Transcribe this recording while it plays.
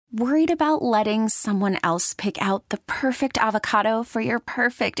Worried about letting someone else pick out the perfect avocado for your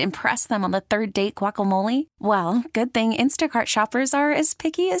perfect impress them on the third date guacamole? Well, good thing Instacart shoppers are as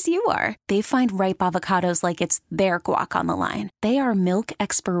picky as you are. They find ripe avocados like it's their guac on the line. They are milk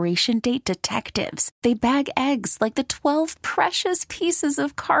expiration date detectives. They bag eggs like the 12 precious pieces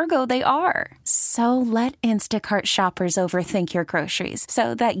of cargo they are. So let Instacart shoppers overthink your groceries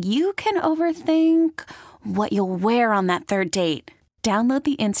so that you can overthink what you'll wear on that third date. Download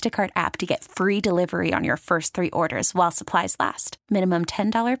the Instacart app to get free delivery on your first 3 orders while supplies last. Minimum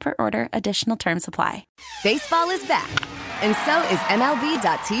 $10 per order. Additional terms apply. Baseball is back, and so is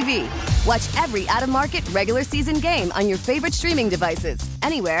MLB.tv. Watch every out-of-market regular season game on your favorite streaming devices.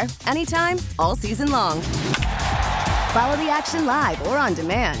 Anywhere, anytime, all season long. Follow the action live or on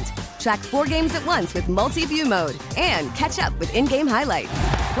demand. Track 4 games at once with multi-view mode and catch up with in-game highlights.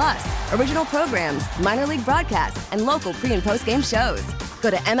 Plus, original programs, minor league broadcasts, and local pre- and post-game shows. Go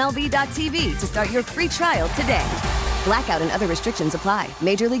to MLB.tv to start your free trial today. Blackout and other restrictions apply.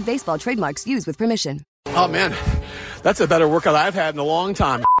 Major League Baseball trademarks used with permission. Oh, man, that's a better workout I've had in a long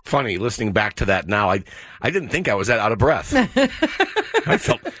time. Funny, listening back to that now, I didn't think I was that out of breath. I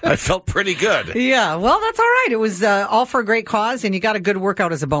felt pretty good. Yeah, well, that's all right. It was all for a great cause, and you got a good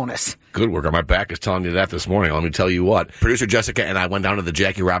workout as a bonus. Good workout. My back is telling me that this morning. Let me tell you what. Producer Jessica and I went down to the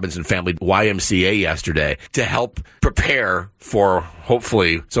Jackie Robinson Family YMCA yesterday to help prepare for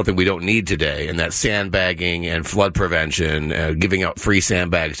hopefully something we don't need today, and that's sandbagging and flood prevention, giving out free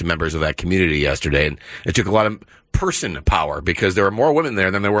sandbags to members of that community yesterday. And it took a lot of person power because there were more women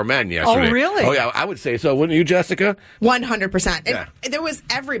there than there were men yesterday. Oh, really? Oh, yeah. I would say so. Wouldn't you, Jessica? 100%. Yeah. And there was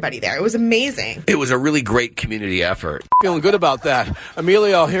everybody there. It was amazing. It was a really great community effort. Feeling good about that.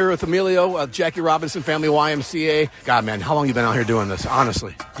 Emilio here with Emilio, Jackie Robinson Family YMCA. God, man, how long you been out here doing this,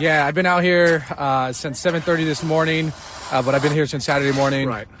 honestly? Yeah, I've been out here since 7:30 this morning, but I've been here since Saturday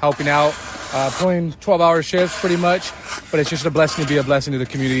morning, helping out, pulling 12-hour shifts pretty much. But it's just a blessing to be a blessing to the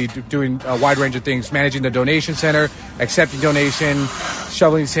community, doing a wide range of things, managing the donation center, accepting donation,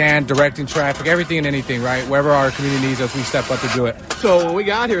 shoveling sand, directing traffic, everything and anything, right? Wherever our community needs us, we step up to do it. So when we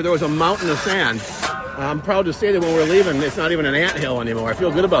got here, there was a mountain of sand. I'm proud to say that when we're leaving, it's not even an anthill anymore. I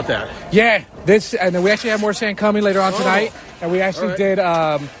feel good about that. Yeah, and then we actually have more sand coming later on tonight. And we actually did...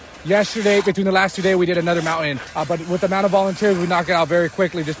 yesterday, between the last 2 days, we did another mountain. But with the amount of volunteers, we knocked it out very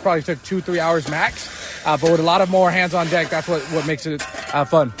quickly. Just probably took 2-3 hours max. But with a lot of more hands on deck, that's what makes it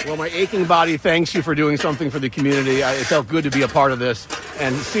fun. Well, my aching body thanks you for doing something for the community. It felt good to be a part of this.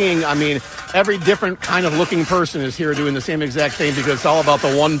 And seeing, I mean, every different kind of looking person is here doing the same exact thing because it's all about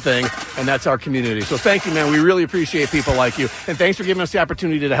the one thing, and that's our community. So thank you, man. We really appreciate people like you. And thanks for giving us the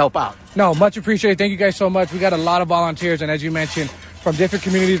opportunity to help out. No, much appreciated. Thank you guys so much. We got a lot of volunteers, and as you mentioned, from different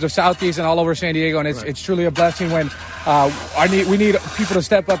communities of Southeast and all over San Diego, and it's truly a blessing when we need people to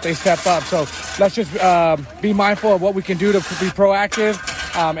step up, they step up. So let's just be mindful of what we can do to be proactive,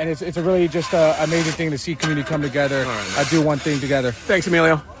 and it's a really just amazing thing to see community come together, do one thing together. Thanks,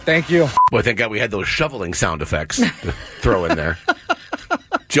 Emilio. Thank you. Boy, thank God we had those shoveling sound effects to throw in there.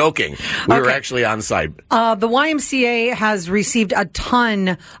 Joking. We were actually on site. The YMCA has received a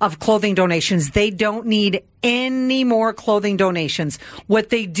ton of clothing donations. They don't need any more clothing donations. What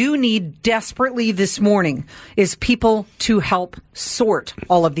they do need desperately this morning is people to help sort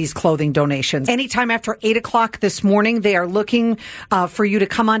all of these clothing donations. Anytime after 8 o'clock this morning, they are looking for you to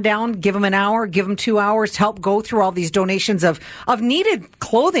come on down, give them an hour, give them 2 hours to help go through all these donations of needed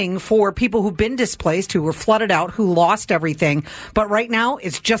clothing for people who've been displaced, who were flooded out, who lost everything. But right now,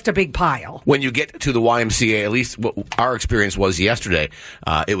 it's just a big pile. When you get to the YMCA, at least what our experience was yesterday,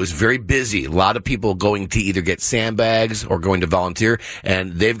 it was very busy. A lot of people going to either get sandbags or going to volunteer,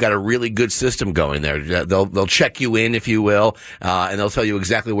 and they've got a really good system going there. They'll check you in, if you will, and they'll tell you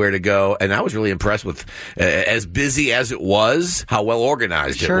exactly where to go. And I was really impressed with, as busy as it was, how well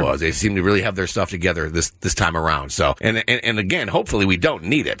organized it was. They seem to really have their stuff together this time around. So, and again, hopefully we don't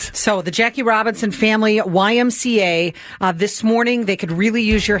need it. So the Jackie Robinson Family YMCA, this morning, they could really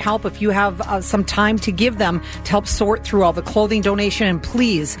use your help if you have some time to give them to help sort through all the clothing donation. And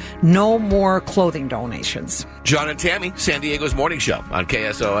please, no more clothing donations. John and Tammy, San Diego's Morning Show on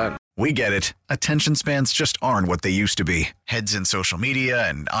KSON. We get it. Attention spans just aren't what they used to be. Heads in social media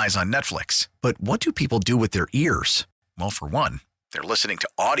and eyes on Netflix. But what do people do with their ears? Well, for one, they're listening to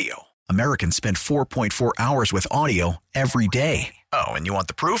audio. Americans spend 4.4 hours with audio every day. Oh, and you want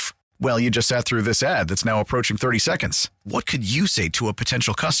the proof? Well, you just sat through this ad that's now approaching 30 seconds. What could you say to a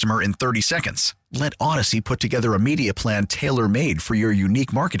potential customer in 30 seconds? Let Odyssey put together a media plan tailor-made for your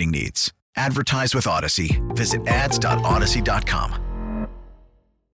unique marketing needs. Advertise with Odyssey. Visit ads.odyssey.com.